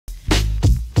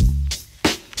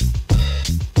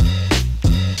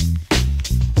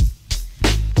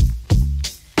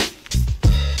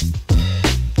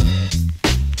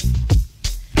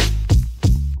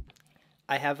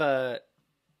have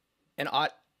an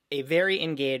a very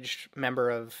engaged member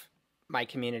of my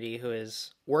community who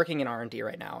is working in R&D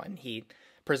right now, and he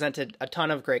presented a ton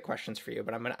of great questions for you,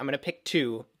 but I'm gonna pick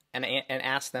two and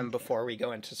ask them before we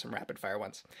go into some rapid fire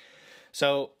ones.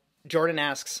 So Jordan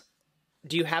asks,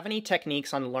 do you have any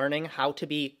techniques on learning how to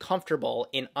be comfortable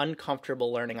in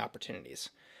uncomfortable learning opportunities?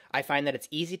 I find that it's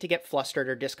easy to get flustered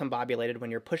or discombobulated when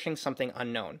you're pushing something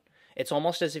unknown. It's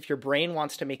almost as if your brain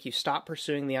wants to make you stop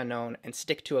pursuing the unknown and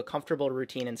stick to a comfortable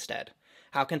routine instead.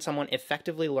 How can someone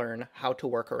effectively learn how to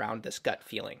work around this gut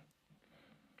feeling?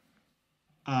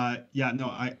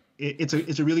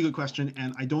 It's a really good question,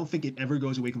 and I don't think it ever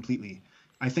goes away completely.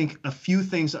 I think a few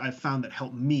things that I've found that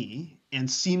help me and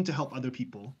seem to help other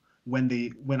people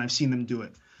when I've seen them do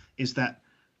it is that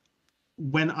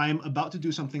when I'm about to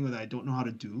do something that I don't know how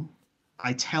to do,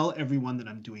 I tell everyone that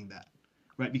I'm doing that,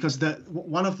 right? Because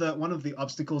one of the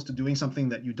obstacles to doing something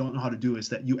that you don't know how to do is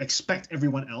that you expect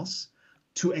everyone else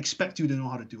to expect you to know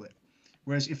how to do it.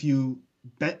 Whereas if you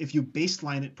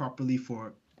baseline it properly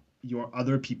for your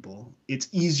other people, it's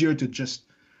easier to just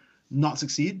not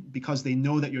succeed because they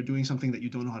know that you're doing something that you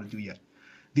don't know how to do yet.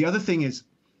 The other thing is,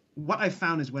 what I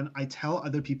found is when I tell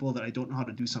other people that I don't know how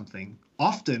to do something,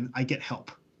 often I get help,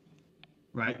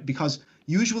 right? Because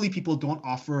usually people don't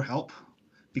offer help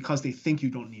because they think you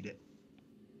don't need it,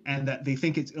 and that they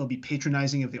think it'll be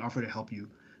patronizing if they offer to help you.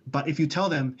 But if you tell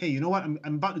them, hey, you know what, I'm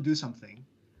about to do something,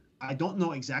 I don't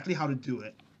know exactly how to do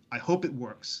it, I hope it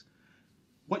works.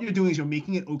 What you're doing is you're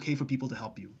making it okay for people to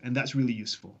help you, and that's really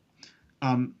useful.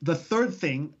 The third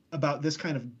thing about this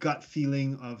kind of gut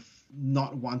feeling of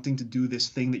not wanting to do this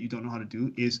thing that you don't know how to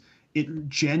do is it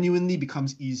genuinely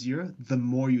becomes easier the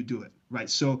more you do it, right?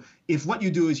 So if what you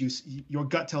do is your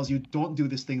gut tells you don't do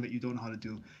this thing that you don't know how to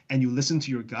do, and you listen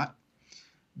to your gut,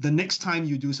 the next time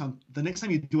you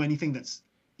do anything that's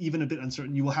even a bit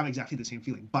uncertain, you will have exactly the same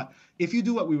feeling. But if you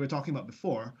do what we were talking about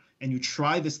before, and you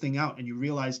try this thing out and you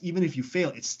realize even if you fail,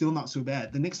 it's still not so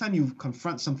bad, the next time you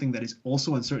confront something that is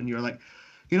also uncertain, you're like,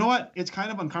 you know what, it's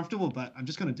kind of uncomfortable, but I'm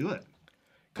just going to do it.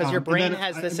 Because your brain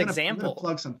has this example. I'm gonna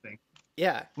plug something.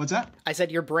 Yeah. What's that? I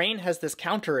said your brain has this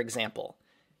counter example,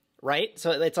 right?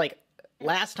 So it's like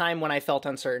last time when I felt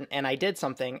uncertain and I did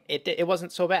something, it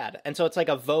wasn't so bad. And so it's like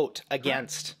a vote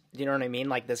against, you know what I mean?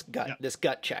 Like this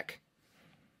gut check.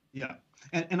 Yeah.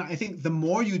 And I think the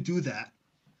more you do that,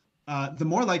 the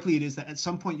more likely it is that at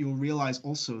some point you'll realize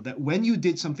also that when you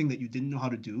did something that you didn't know how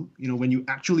to do, when you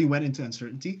actually went into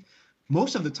uncertainty,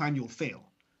 most of the time you'll fail.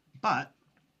 But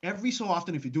every so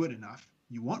often, if you do it enough,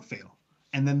 you won't fail.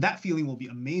 And then that feeling will be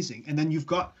amazing. And then you've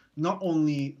got not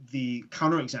only the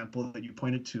counterexample that you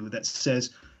pointed to that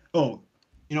says, oh,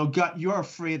 gut, you're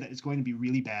afraid that it's going to be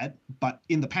really bad, but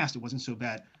in the past it wasn't so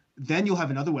bad. Then you'll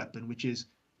have another weapon, which is,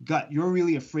 gut, you're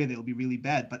really afraid that it'll be really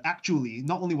bad, but actually,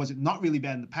 not only was it not really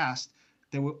bad in the past,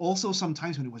 there were also some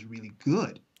times when it was really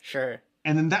good. Sure.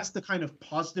 And then that's the kind of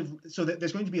positive, so that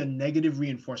there's going to be a negative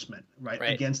reinforcement, right,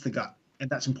 against the gut. And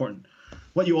that's important.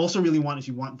 What you also really want is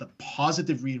you want the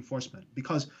positive reinforcement,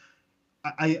 because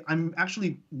I'm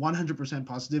actually 100%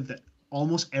 positive that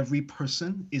almost every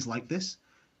person is like this.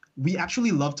 We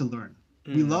actually love to learn.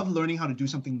 We love learning how to do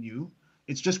something new.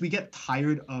 It's just we get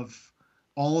tired of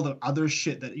all the other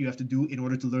shit that you have to do in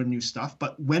order to learn new stuff.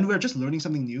 But when we're just learning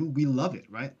something new, we love it,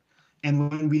 right?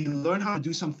 And when we learn how to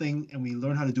do something and we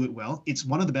learn how to do it well, it's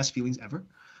one of the best feelings ever.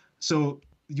 So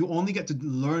you only get to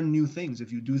learn new things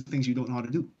if you do things you don't know how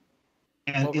to do.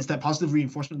 And it's that positive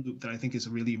reinforcement loop that I think is a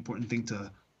really important thing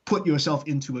to put yourself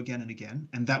into again and again.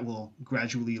 And that will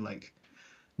gradually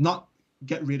not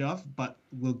get rid of, but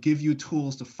will give you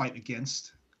tools to fight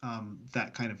against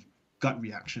that kind of gut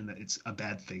reaction that it's a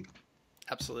bad thing.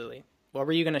 Absolutely. What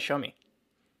were you going to show me?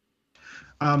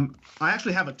 I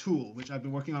actually have a tool which I've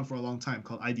been working on for a long time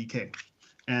called IDK.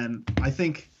 And I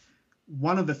think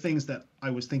one of the things that I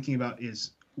was thinking about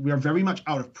is we are very much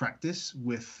out of practice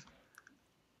with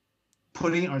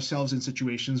putting ourselves in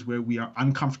situations where we are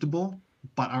uncomfortable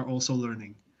but are also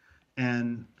learning.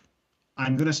 And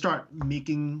I'm going to start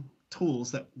making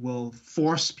tools that will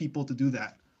force people to do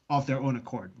that of their own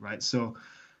accord, right? So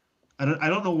I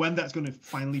don't know when that's going to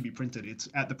finally be printed. It's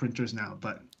at the printers now,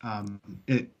 but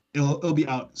it'll be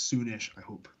out soonish, I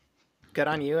hope. Good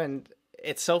on you. And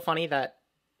it's so funny that,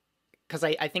 because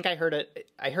I think I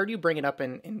heard you bring it up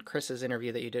in Chris's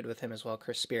interview that you did with him as well,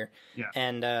 Chris Spear. Yeah.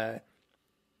 And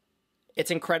it's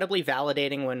incredibly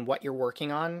validating when what you're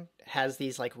working on has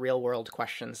these real world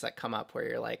questions that come up where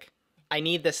you're like, I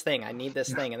need this thing. And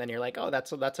then you're like, oh,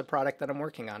 that's a product that I'm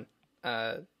working on.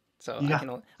 So yeah.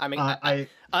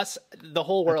 The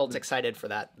whole world's excited for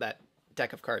that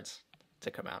deck of cards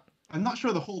to come out. I'm not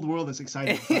sure the whole world is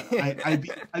excited, but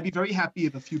I'd be very happy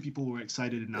if a few people were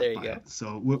excited enough There you by go. it.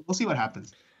 So we'll see what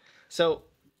happens. So,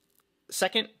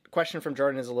 second question from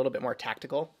Jordan is a little bit more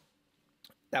tactical.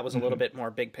 That was a little bit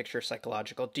more big picture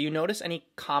psychological. Do you notice any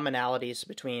commonalities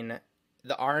between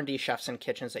the R&D chefs and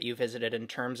kitchens that you visited in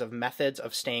terms of methods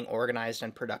of staying organized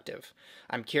and productive?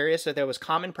 I'm curious if there was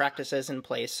common practices in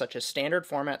place, such as standard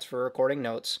formats for recording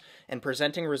notes and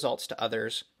presenting results to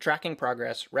others, tracking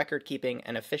progress, record keeping,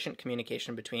 and efficient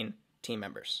communication between team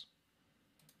members.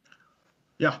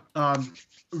 Yeah,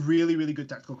 really, really good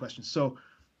tactical question. So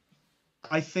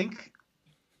I think,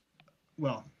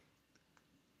 well,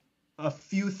 a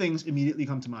few things immediately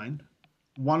come to mind.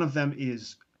 One of them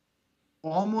is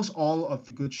almost all of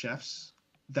the good chefs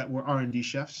that were R&D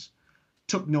chefs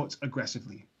took notes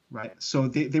aggressively, right? So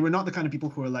they were not the kind of people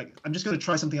who are like, I'm just going to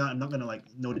try something out. I'm not going to like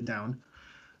note it down.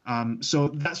 So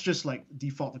that's just like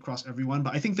default across everyone.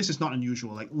 But I think this is not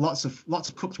unusual. Like lots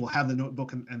of cooks will have the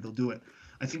notebook and they'll do it.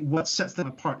 I think what sets them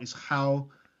apart is how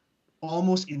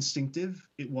almost instinctive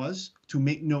it was to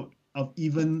make note of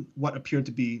even what appeared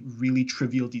to be really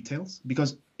trivial details,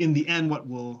 because in the end, what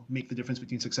will make the difference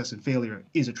between success and failure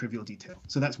is a trivial detail.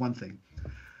 So that's one thing.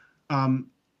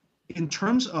 In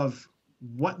terms of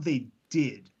what they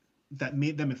did that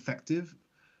made them effective,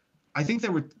 I think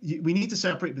we need to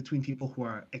separate between people who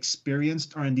are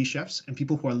experienced R&D chefs and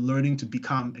people who are learning to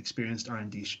become experienced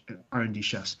R&D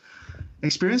chefs.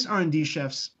 Experienced R&D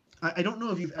chefs, I don't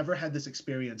know if you've ever had this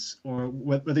experience, or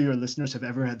whether your listeners have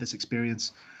ever had this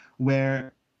experience,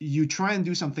 where you try and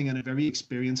do something and a very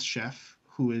experienced chef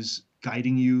who is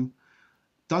guiding you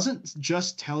doesn't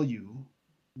just tell you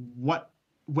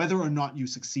whether or not you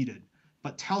succeeded,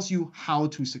 but tells you how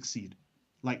to succeed.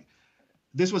 Like,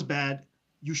 this was bad,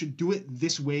 you should do it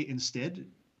this way instead.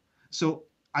 So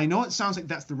I know it sounds like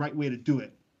that's the right way to do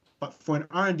it, but for an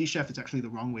R&D chef, it's actually the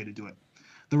wrong way to do it.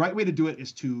 The right way to do it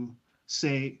is to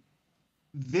say,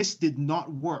 this did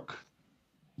not work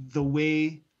the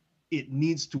way it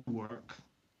needs to work,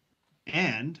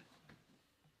 and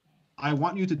I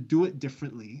want you to do it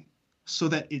differently so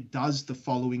that it does the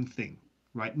following thing,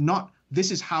 right? Not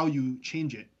this is how you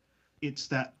change it. It's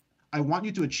that I want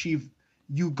you to achieve,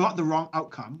 you got the wrong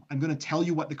outcome. I'm going to tell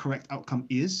you what the correct outcome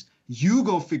is. You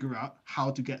go figure out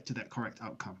how to get to that correct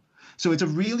outcome. So it's a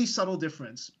really subtle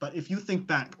difference. But if you think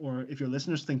back, or if your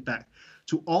listeners think back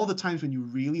to all the times when you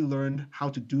really learned how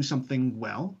to do something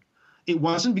well, it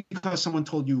wasn't because someone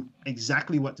told you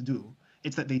exactly what to do.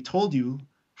 It's that they told you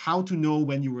how to know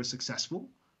when you were successful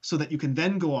so that you can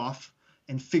then go off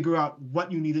and figure out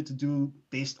what you needed to do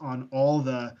based on all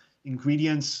the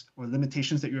ingredients or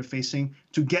limitations that you're facing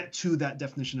to get to that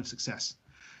definition of success.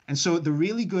 And so the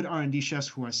really good R&D chefs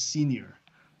who are senior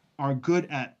are good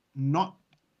at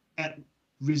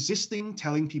resisting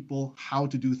telling people how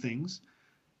to do things,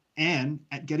 and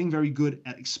at getting very good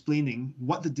at explaining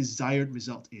what the desired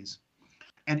result is.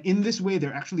 And in this way,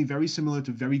 they're actually very similar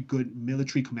to very good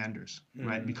military commanders,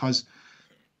 right? Because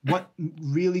what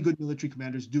really good military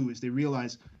commanders do is they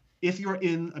realize if you're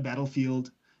in a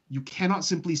battlefield, you cannot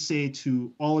simply say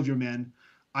to all of your men,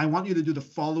 I want you to do the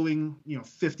following,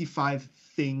 55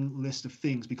 thing list of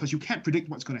things, because you can't predict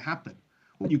what's going to happen.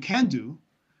 What you can do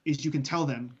is you can tell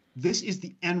them, this is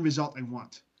the end result I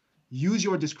want. Use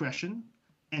your discretion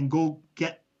and go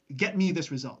get me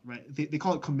this result, right? They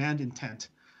call it command intent.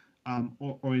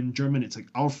 Or in German, it's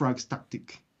like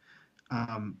Auftragstaktik.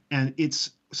 And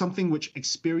it's something which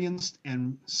experienced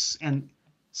and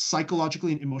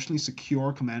psychologically and emotionally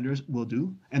secure commanders will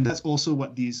do. And that's also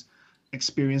what these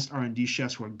experienced R&D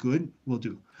chefs who are good will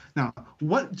do. Now,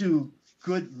 what do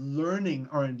good learning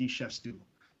R&D chefs do?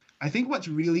 I think what's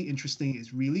really interesting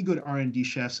is really good R&D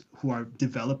chefs who are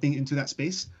developing into that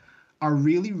space are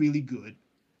really, really good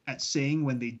at saying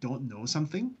when they don't know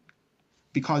something,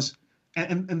 because I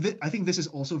think this is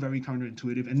also very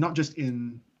counterintuitive, and not just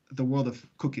in the world of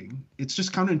cooking. It's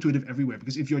just counterintuitive everywhere,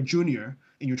 because if you're a junior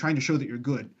and you're trying to show that you're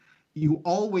good, you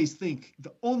always think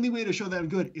the only way to show that I'm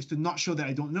good is to not show that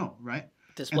I don't know, right?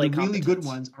 Display and the really competence. good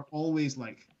ones are always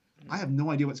like, I have no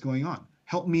idea what's going on.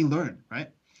 Help me learn, right?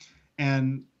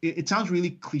 And it sounds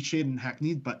really cliched and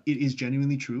hackneyed, but it is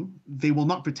genuinely true. They will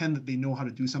not pretend that they know how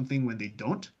to do something when they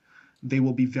don't. They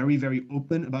will be very, very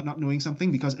open about not knowing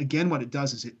something, because again, what it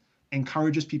does is it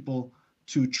encourages people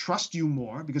to trust you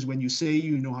more, because when you say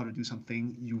you know how to do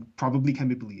something, you probably can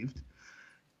be believed.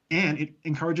 And it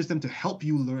encourages them to help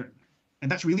you learn.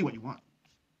 And that's really what you want.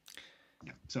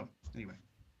 Yeah. So anyway.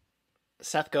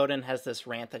 Seth Godin has this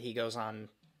rant that he goes on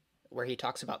where he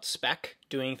talks about spec,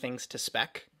 doing things to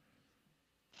spec.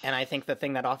 And I think the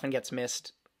thing that often gets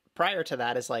missed prior to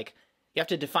that is like, you have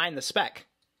to define the spec.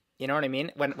 You know what I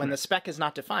mean? When the spec is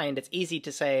not defined, it's easy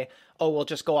to say, oh, we'll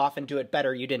just go off and do it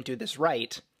better. You didn't do this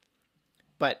right.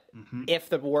 But if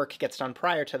the work gets done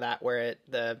prior to that, where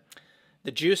the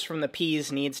juice from the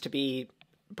peas needs to be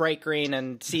bright green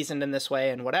and seasoned in this way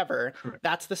and whatever,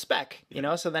 that's the spec, you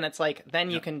know? So then it's like,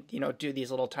 then you can, you know, do these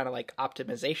little kind of like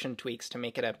optimization tweaks to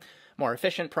make it a more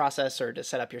efficient process or to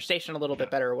set up your station a little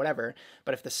bit better or whatever.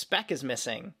 But if the spec is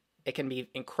missing, it can be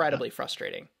incredibly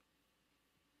frustrating.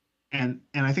 And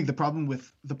I think the problem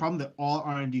that all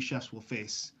R&D chefs will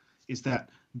face is that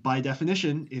by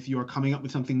definition, if you are coming up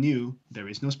with something new, there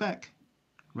is no spec,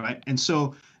 right? And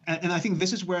so, and I think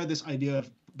this is where this idea of,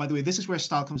 by the way, this is where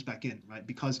style comes back in, right?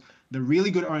 Because the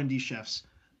really good R&D chefs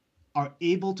are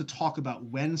able to talk about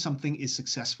when something is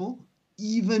successful,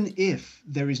 even if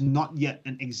there is not yet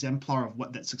an exemplar of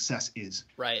what that success is.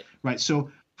 Right. Right.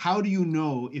 So how do you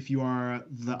know if you are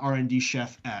the R&D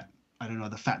chef at, I don't know,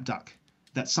 the Fat Duck,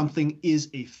 that something is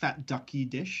a fat ducky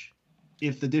dish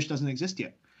if the dish doesn't exist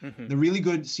yet? The really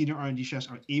good senior R&D chefs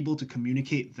are able to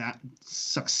communicate that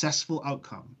successful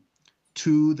outcome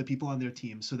to the people on their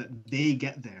team so that they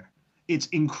get there. It's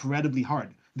incredibly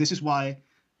hard. This is why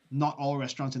not all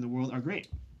restaurants in the world are great,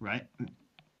 right?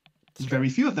 Very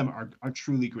few of them are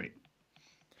truly great.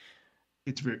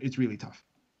 It's really tough.